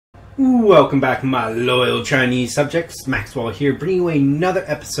Welcome back, my loyal Chinese subjects. MaxWAL here, bringing you another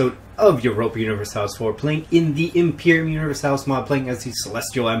episode of Europa Universalis 4, playing in the Imperium Universalis mod, playing as the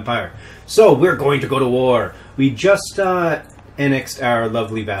Celestial Empire. So, we're going to go to war. We just annexed our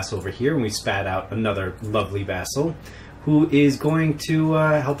lovely vassal over here, and we spat out another lovely vassal, who is going to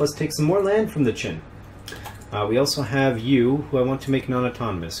help us take some more land from the Qin. We also have you, who I want to make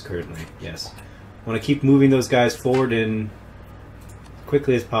non-autonomous currently. Yes. I want to keep moving those guys forward in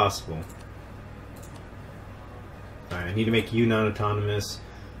quickly as possible. Alright, I need to make you non-autonomous.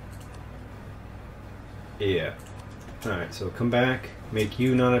 Yeah. Alright, so come back, make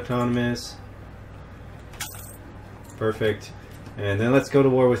you non-autonomous. Perfect. And then let's go to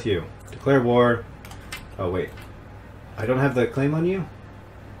war with you. Declare war. Oh, wait. I don't have the claim on you?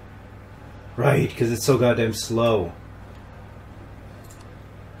 Right, because it's so goddamn slow.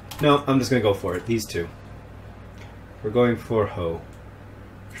 No, I'm just gonna go for it. These two. We're going for Ho.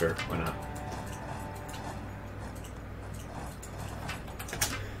 Sure, why not?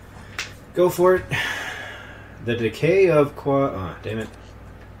 Go for it. The decay of damn it.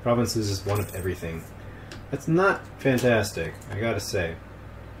 Province loses one of everything. That's not fantastic, I gotta say.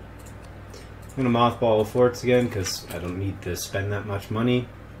 I'm gonna mothball forts again, because I don't need to spend that much money.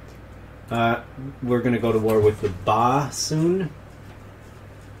 We're gonna go to war with the Ba soon.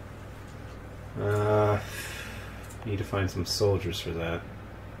 Need to find some soldiers for that.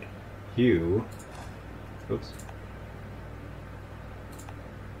 You. Oops.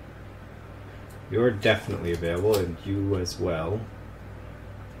 You're definitely available, and you as well.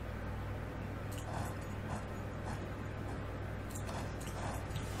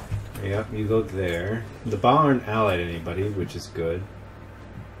 Yep, you go there. The Ba aren't allied to anybody, which is good.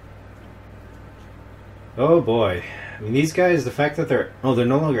 Oh boy. I mean, these guys, the fact that they're no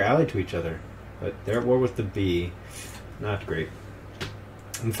longer allied to each other, but they're at war with the B. Not great.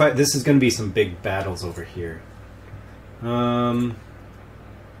 In fact, this is going to be some big battles over here. How's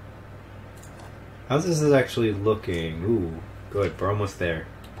this actually looking? Ooh, good. We're almost there.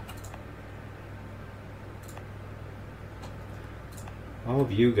 All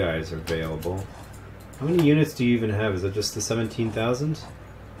of you guys are available. How many units do you even have? Is it just the 17,000?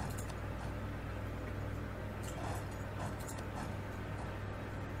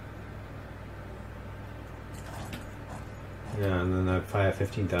 Yeah, and then I probably have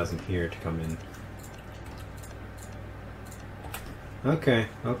 15,000 here to come in. Okay,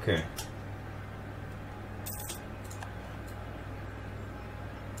 okay.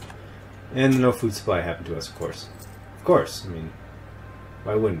 And no food supply happened to us, of course. Of course, I mean,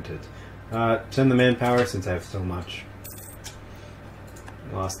 why wouldn't it? Send the manpower since I have so much.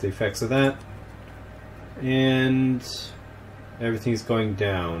 Lost the effects of that. And everything's going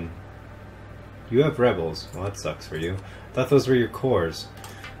down. You have rebels. Well, that sucks for you. I thought those were your cores.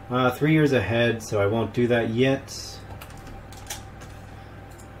 3 years ahead, so I won't do that yet.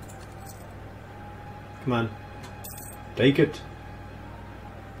 Come on. Take it.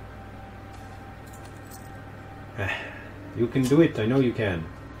 You can do it. I know you can.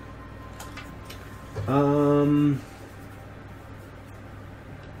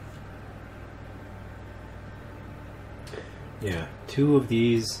 Yeah, 2 of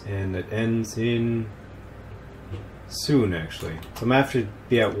these, and it ends in soon, actually. So I'm gonna have to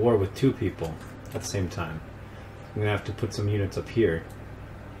be at war with 2 people at the same time. I'm gonna have to put some units up here.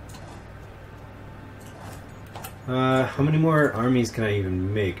 How many more armies can I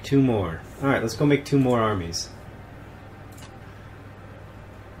even make? 2 more. Alright, let's go make 2 more armies.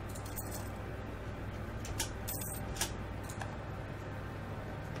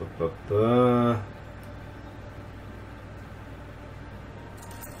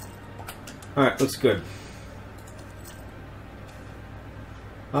 Alright, looks good.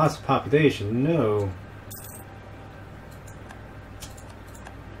 Lost of population, no.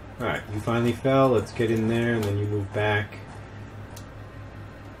 Alright, you finally fell, let's get in there, and then you move back.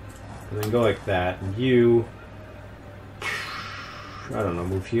 And then go like that, and you... I don't know,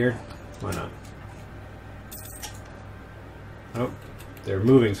 move here? Why not? Oh, they're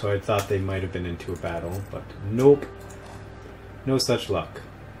moving, so I thought they might have been into a battle, but nope. No such luck.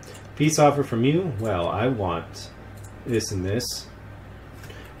 Peace offer from you? Well, I want this and this.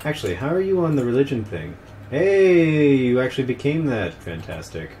 Actually, how are you on the religion thing? Hey, you actually became that.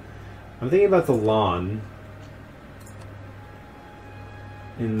 Fantastic. I'm thinking about the lawn.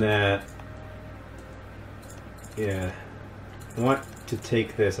 In that... Yeah. I want to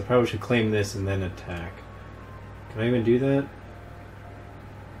take this. I probably should claim this and then attack. Can I even do that?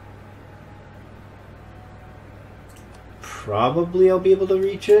 Probably I'll be able to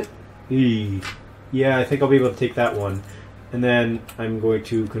reach it. Yeah, I think I'll be able to take that one. And then I'm going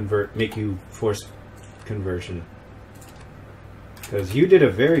to make you force conversion. Because you did a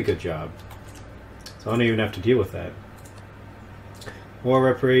very good job. So I don't even have to deal with that. War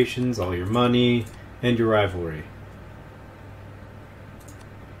reparations, all your money, and your rivalry.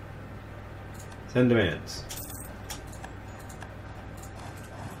 Send demands.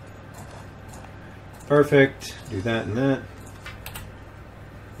 Perfect. Do that and that.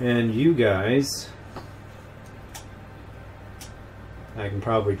 And you guys... I can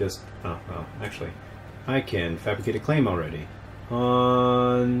probably just... Oh, well, actually. I can fabricate a claim already.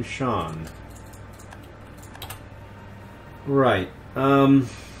 On Sean. Right. No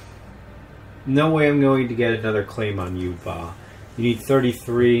way I'm going to get another claim on you, Va. You need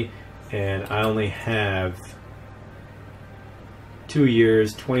 33, and I only have 2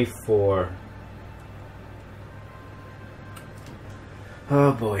 years, 24.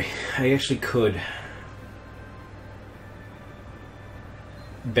 Oh boy, I actually could.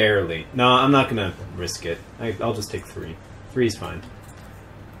 Barely. No, I'm not gonna risk it. I'll just take 3. 3 is fine.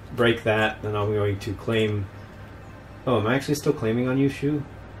 Break that, then I'm going to claim... Oh, am I actually still claiming on you, Shu?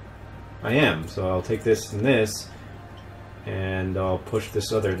 I am, so I'll take this and this, and I'll push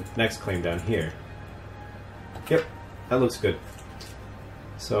this other next claim down here. Yep, that looks good.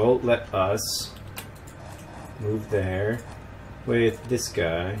 So, let us move there with this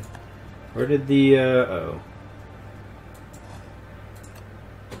guy. Where did the, oh.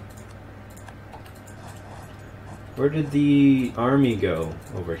 Where did the army go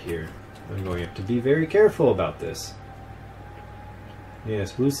over here? I'm going to have to be very careful about this.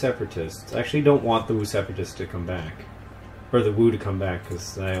 Yes, Wu Separatists. I actually don't want the Wu Separatists to come back. Or the Wu to come back,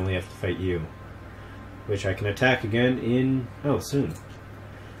 because I only have to fight you. Which I can attack again in... oh, soon.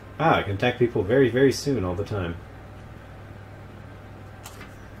 Ah, I can attack people very, very soon, all the time.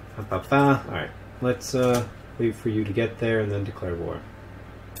 Alright, let's wait for you to get there and then declare war.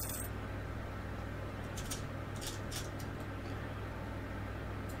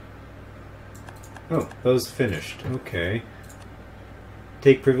 Oh, those finished. Okay.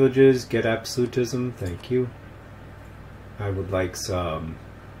 Take privileges, get absolutism, thank you. I would like some...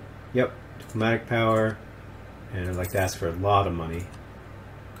 Yep, diplomatic power. And I'd like to ask for a lot of money.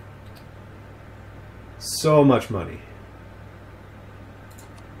 So much money.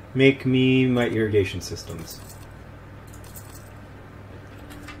 Make me my irrigation systems.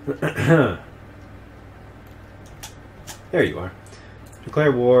 There you are.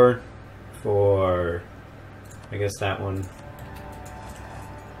 Declare war for... I guess that one.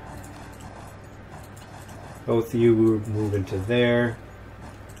 Both of you move into there.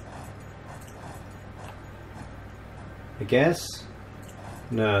 I guess?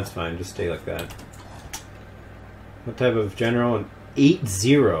 No, it's fine. Just stay like that. What type of general? An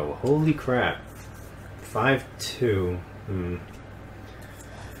 8-0. Holy crap. 5-2.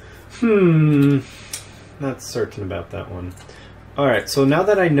 Not certain about that one. Alright, so now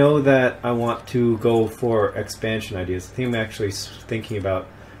that I know that I want to go for expansion ideas, I think I'm actually thinking about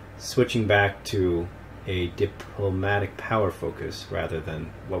switching back to a diplomatic power focus rather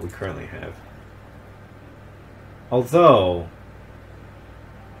than what we currently have. Although,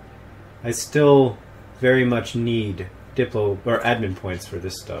 I still very much need admin points for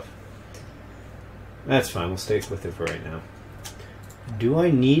this stuff. That's fine, we'll stay with it for right now. Do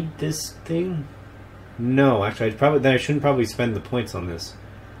I need this thing? No, actually, I shouldn't probably spend the points on this.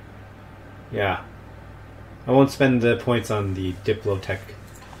 Yeah. I won't spend the points on the Diplotech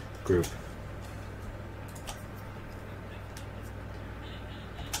group.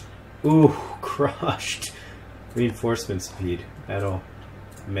 Ooh, crushed. Reinforcement speed. Battle.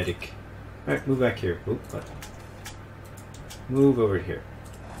 Medic. Alright, move back here. Oop, what? Move over here.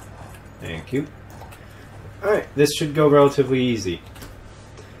 Thank you. Alright, this should go relatively easy.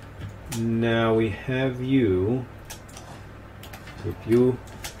 Now we have you. Group you.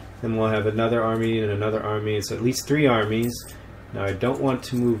 Then we'll have another army and another army. It's at least 3 armies. Now I don't want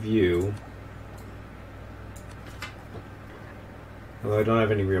to move you. Although I don't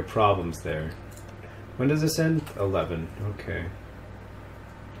have any real problems there. When does this end? 11. Okay.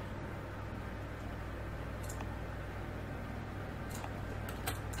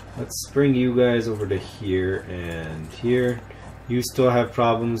 Let's bring you guys over to here and here. You still have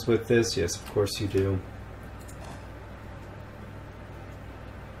problems with this? Yes, of course you do.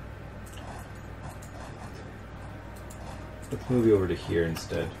 Let's move you over to here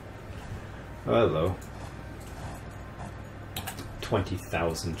instead. Oh, hello.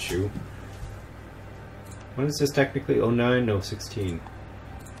 20,000 Chu. When is this technically? 09? No, 16.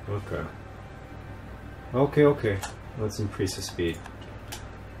 Okay. Okay. Let's increase the speed.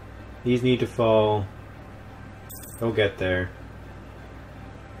 These need to fall They'll get there.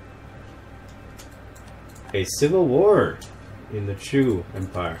 A civil war in the Chu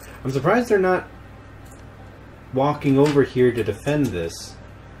Empire. I'm surprised they're not walking over here to defend this.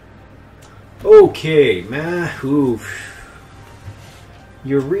 Okay, man. Oof.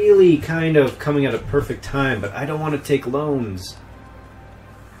 You're really kind of coming at a perfect time, but I don't want to take loans.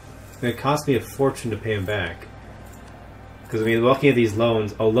 It cost me a fortune to pay them back. Because, I mean, looking at these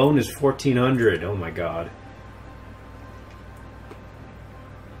loans, a loan is $1,400. Oh my god.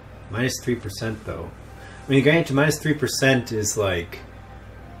 Minus 3% though. I mean, going to minus 3% is like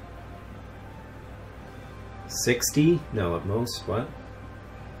 60? No, at most. What?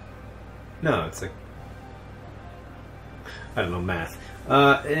 No, it's like, I don't know, math.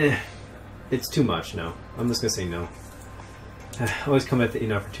 It's too much now. I'm just gonna say no. I always come at the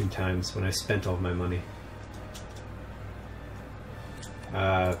inopportune times when I spent all of my money.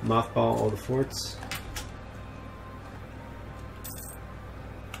 Mothball all the forts.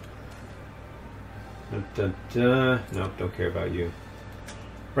 Nope, don't care about you.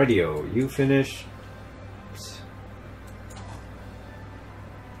 Radio, you finish. Oops.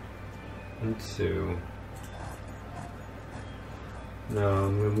 1, 2. No,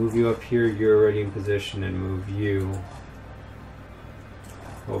 I'm going to move you up here. You're already in position, and move you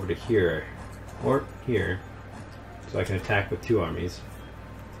over to here. Or here. So I can attack with 2 armies.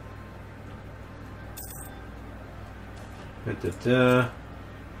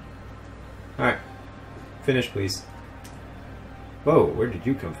 Alright. Finish, please. Whoa, where did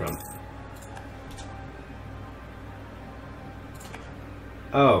you come from?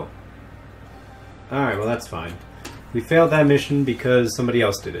 Oh. Alright, well that's fine. We failed that mission because somebody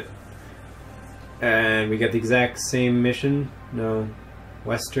else did it. And we got the exact same mission. No.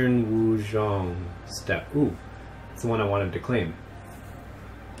 Western Wuzhong Steppe. Ooh. That's the one I wanted to claim.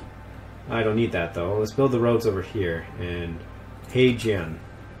 I don't need that though. Let's build the roads over here. And Heijian.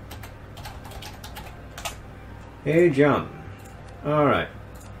 Heijian. Alright.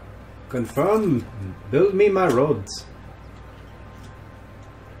 Confirm. Build me my roads.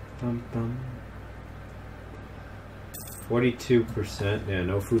 Bum, bum. 42%. Yeah,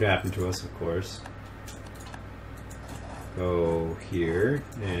 no food happened to us, of course. Go here,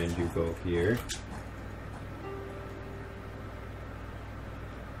 and you go here.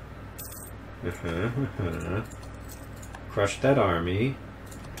 Crush that army.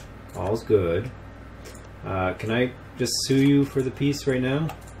 All's good. Can I just sue you for the peace right now?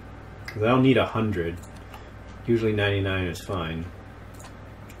 Because I don't need 100. Usually 99 is fine.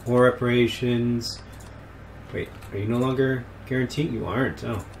 War reparations. Wait, are you no longer guaranteed? You aren't.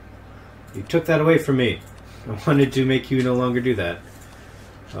 Oh. You took that away from me. I wanted to make you no longer do that.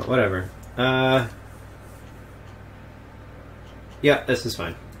 Oh, whatever. Yeah, this is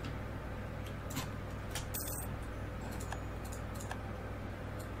fine.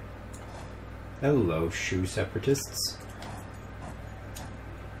 Hello, Shu separatists.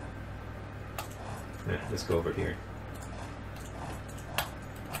 Let's go over here.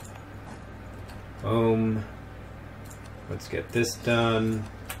 Boom. Let's get this done.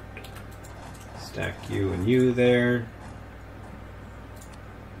 Stack you and you there.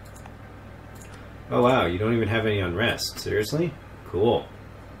 Oh wow, you don't even have any unrest. Seriously? Cool.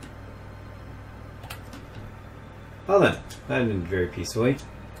 Well then, that ended very peacefully.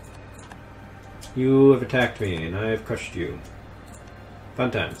 You have attacked me, and I have crushed you. Fun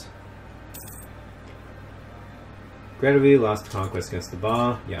times. Gradually lost the conquest against the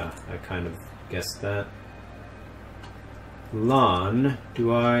Ba. Yeah, I kind of guessed that. Lan,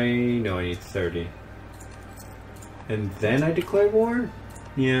 do I... No, I need 30. And then I declare war?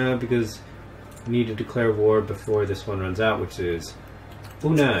 Yeah, because I need to declare war before this one runs out, which is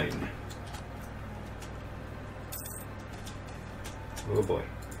 09. Oh boy.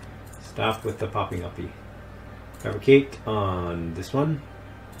 Stop with the popping uppy. Fabricate on this one.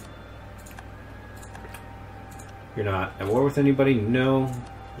 You're not at war with anybody? No.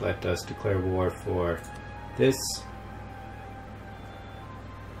 Let us declare war for this.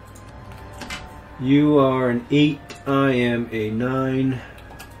 You are an 8. I am a 9.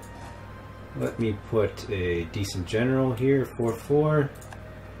 Let me put a decent general here. 4-4.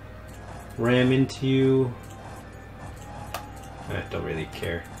 Ram into you. I don't really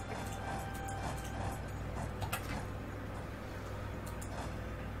care.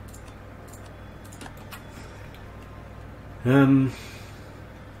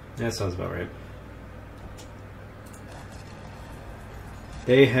 That sounds about right.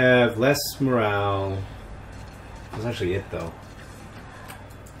 They have less morale. That's actually it, though.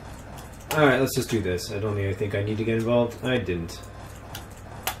 Alright, let's just do this. I don't think I need to get involved. I didn't.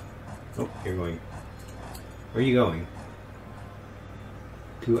 Oh, you're going. Where are you going?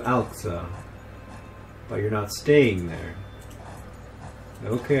 To Alxa. But you're not staying there.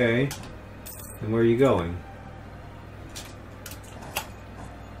 Okay. And where are you going?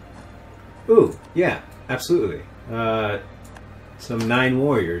 Ooh, yeah, absolutely. Some 9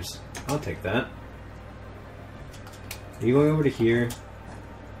 warriors. I'll take that. Are you going over to here?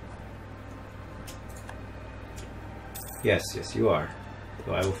 Yes, yes, you are.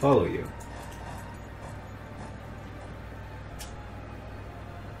 So I will follow you.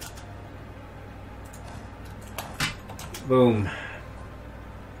 Boom.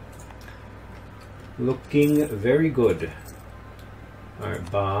 Looking very good.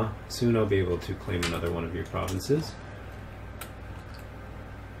 Alright, Ba. Soon I'll be able to claim another one of your provinces.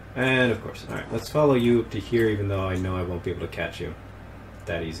 And of course, alright, let's follow you up to here, even though I know I won't be able to catch you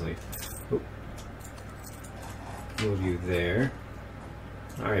that easily. Oh. Move you there.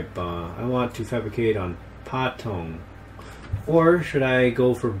 Alright, Ba. I want to fabricate on Patong. Or should I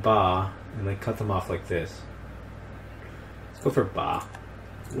go for Ba and like cut them off like this? Let's go for Ba.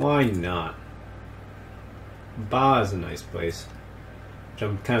 Why not? Ba is a nice place. Which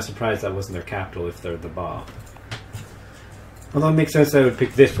I'm kind of surprised that wasn't their capital if they're the Ba. Although it makes sense I would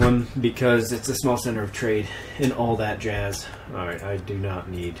pick this one because it's a small center of trade and all that jazz. Alright, I do not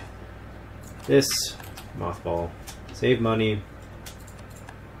need this. Mothball. Save money.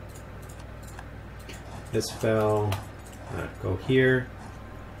 This fell. Go here.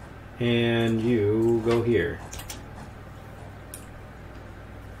 And you go here.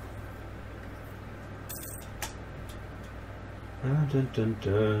 Dun, dun,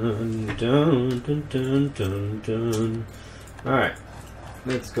 dun, dun, dun, dun, dun, dun. Alright,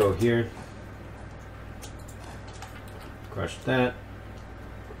 let's go here. Crush that.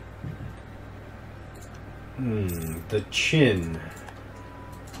 The chin.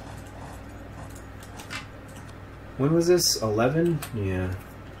 When was this? 11? Yeah.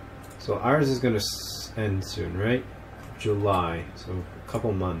 So ours is going to end soon, right? July. So a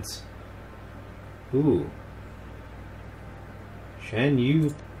couple months. Ooh. Shan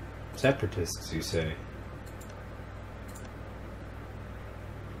Yu separatists, you say?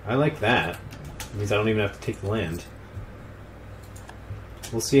 I like that. It means I don't even have to take the land.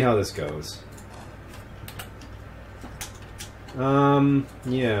 We'll see how this goes. Yeah, I'm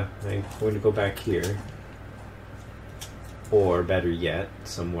going to go back here. Or, better yet,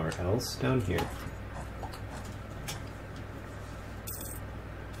 somewhere else down here.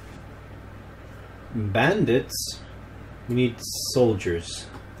 Bandits? We need soldiers.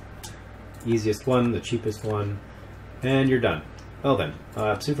 Easiest one, the cheapest one. And you're done. Well then,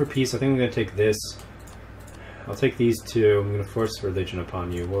 soon for peace, I think I'm going to take this. I'll take these two. I'm going to force religion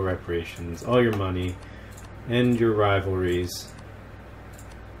upon you. War reparations. All your money. End your rivalries.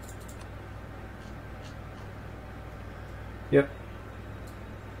 Yep.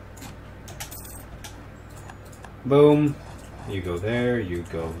 Boom. You go there, you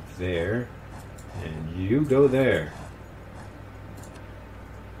go there, and you go there.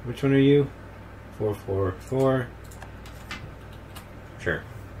 Which one are you? 444. Sure.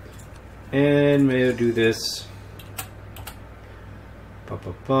 And maybe do this.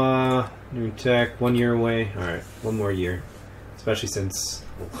 New tech, 1 year away. Alright, 1 more year. Especially since,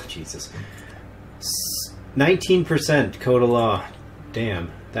 oh Jesus. 19% code of law.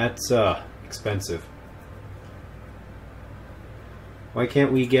 Damn, that's expensive. Why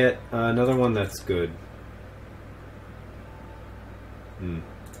can't we get another one that's good?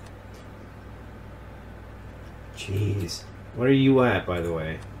 Jeez. What are you at, by the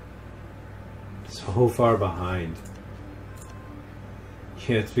way? So far behind.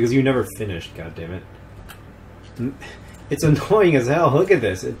 Yeah, it's because you never finished, goddammit. It's annoying as hell. Look at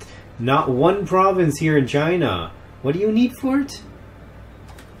this. It's not one province here in China. What do you need for it?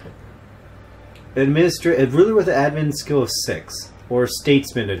 A ruler with an admin skill of 6. Or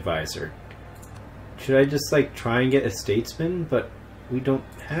statesman advisor. Should I just like try and get a statesman? But we don't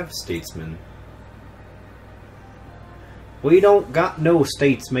have statesmen. We don't got no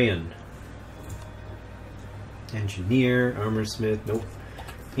statesman. Engineer, armorsmith, nope.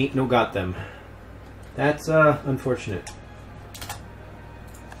 Ain't no got them. That's unfortunate.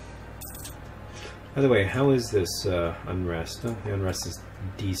 By the way, how is this unrest? Oh, the unrest is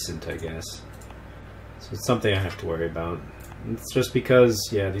decent, I guess. So it's something I have to worry about. It's just because,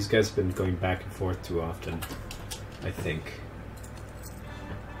 yeah, these guys have been going back and forth too often, I think.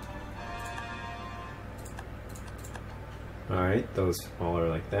 Alright, those all are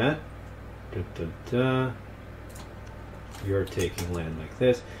like that. You're taking land like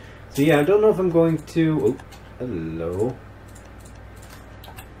this. So yeah, I don't know if I'm going to... Oh, hello.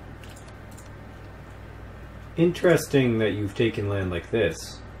 Interesting that you've taken land like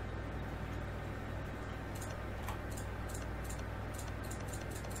this.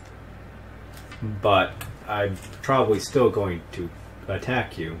 But I'm probably still going to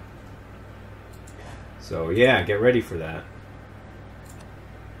attack you. So yeah, get ready for that.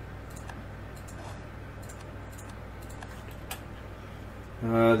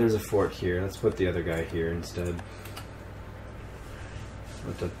 There's a fort here. Let's put the other guy here instead.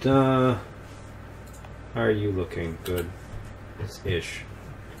 Da-da-da. How are you looking? Good. Ish.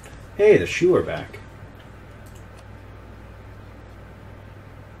 Hey, the Shu are back.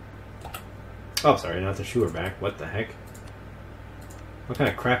 Oh, sorry, not the Shu are back. What the heck? What kind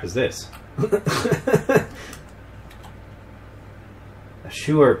of crap is this? The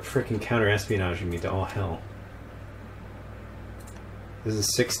Shu are freaking counter-espionaging me to all hell. This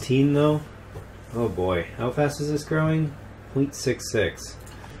is 16 though? Oh boy. How fast is this growing? 0.66.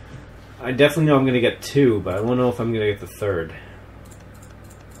 I definitely know I'm going to get 2, but I don't know if I'm going to get the 3rd.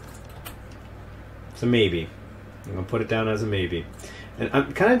 It's a maybe. I'm going to put it down as a maybe. And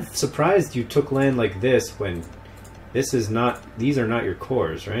I'm kind of surprised you took land like this when this is not... These are not your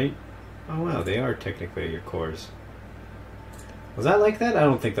cores, right? Oh wow, they are technically your cores. Was that like that? I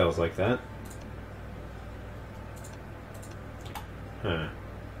don't think that was like that. Huh.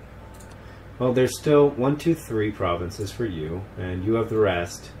 Well, there's still 1, 2, 3 provinces for you, and you have the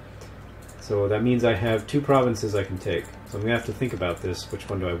rest. So that means I have 2 provinces I can take. So I'm going to have to think about this. Which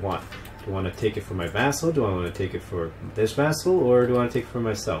one do I want? Do I want to take it for my vassal? Do I want to take it for this vassal? Or do I want to take it for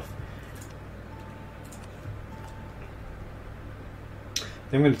myself?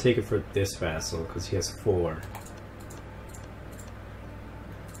 I'm going to take it for this vassal, because he has 4.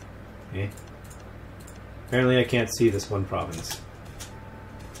 Eh? Apparently I can't see this one province.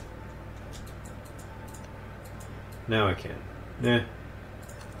 Now I can. Eh.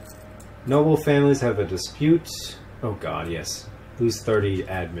 Noble families have a dispute. Oh god, yes. Lose 30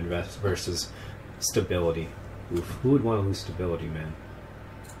 admin versus stability. Oof, who would want to lose stability, man?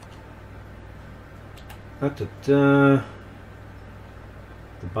 Da-da-da.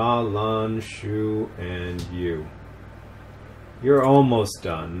 The Ba, Lan, Shu, and you. You're almost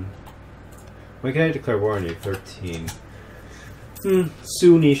done. When can I declare war on you? 13.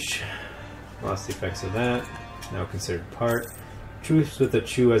 Soonish. Lost the effects of that. Now considered part. Truce with the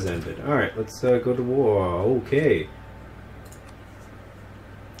Chu has ended. Alright, let's go to war. Okay.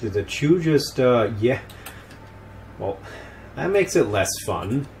 Did the Chu just, yeah. Well, that makes it less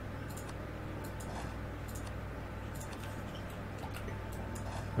fun.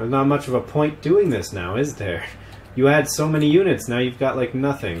 There's not much of a point doing this now, is there? You had so many units, now you've got, like,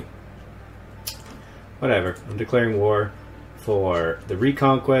 nothing. Whatever. I'm declaring war for the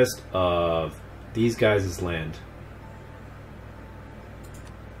reconquest of these guys' land.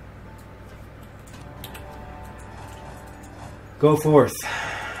 Go forth.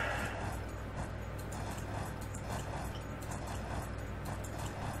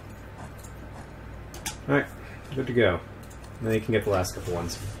 Alright, good to go. Now you can get the last couple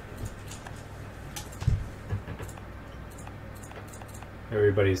ones.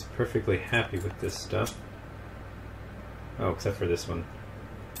 Everybody's perfectly happy with this stuff. Oh, except for this one.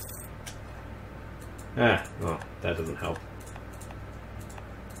 Ah, well, that doesn't help.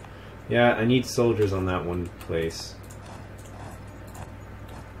 Yeah, I need soldiers on that one place.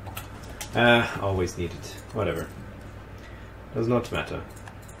 Always needed. Whatever. Does not matter.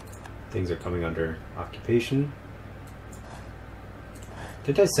 Things are coming under occupation.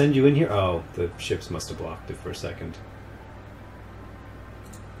 Did I send you in here? Oh, the ships must have blocked it for a second.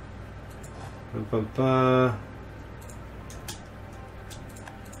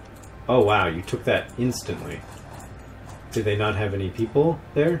 Oh wow, you took that instantly. Did they not have any people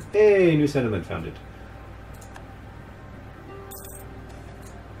there? Hey, new settlement founded.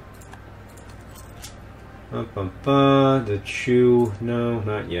 The Chu, no,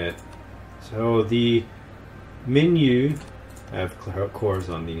 not yet. So the Minyu have cores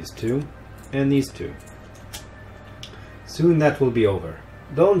on these 2, and these 2. Soon that will be over.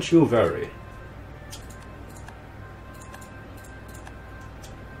 Don't you worry.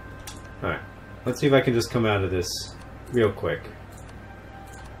 Alright, let's see if I can just come out of this real quick.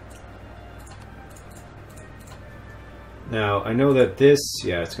 Now, I know that this,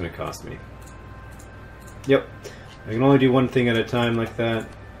 yeah, it's going to cost me. Yep, I can only do one thing at a time like that.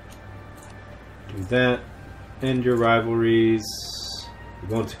 Do that. End your rivalries. You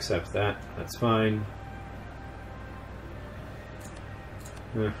won't accept that. That's fine.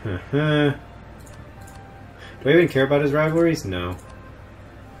 Do I even care about his rivalries? No.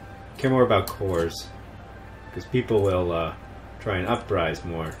 I care more about cores. Because people will try and uprise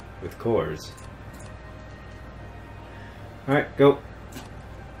more with cores. Alright, go.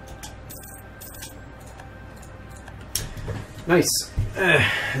 Nice.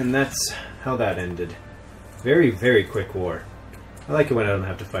 And that's how that ended. Very, very quick war. I like it when I don't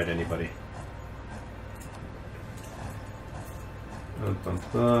have to fight anybody.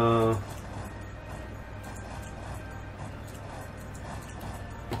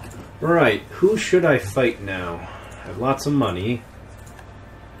 Right, who should I fight now? I have lots of money.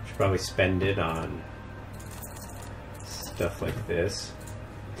 Should probably spend it on stuff like this.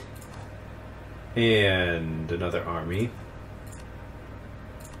 And another army.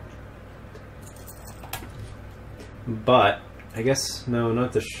 But, I guess, no,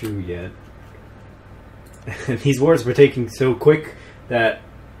 not the Shu yet. And these wars were taking so quick that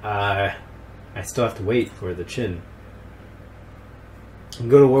I still have to wait for the Qin. I can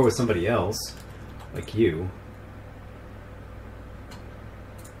go to war with somebody else, like you.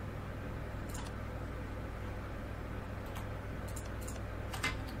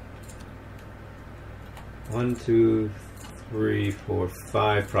 One, two, three, four,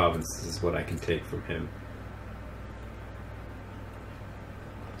 5 provinces is what I can take from him.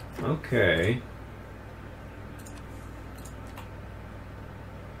 Okay.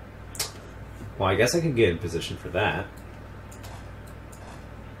 Well, I guess I could get in position for that.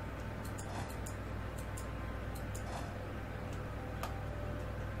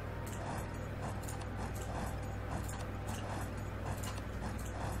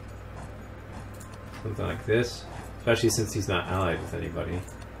 Something like this. Especially since he's not allied with anybody.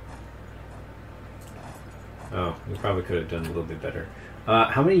 Oh, we probably could have done a little bit better.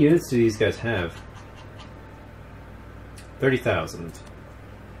 How many units do these guys have? 30,000.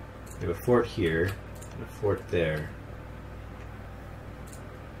 They have a fort here, and a fort there.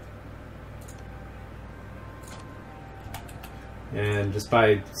 And just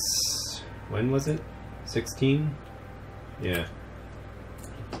by... when was it? 16? Yeah.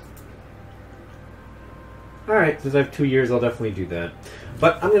 Alright, since I have 2 years, I'll definitely do that.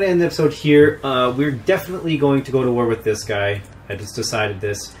 But I'm going to end the episode here. We're definitely going to go to war with this guy. I just decided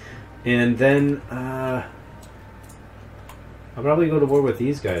this. And then, I'll probably go to war with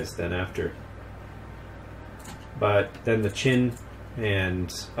these guys then after. But then the Qin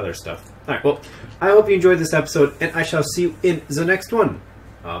and other stuff. Alright, well, I hope you enjoyed this episode, and I shall see you in the next one.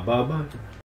 Bye-bye.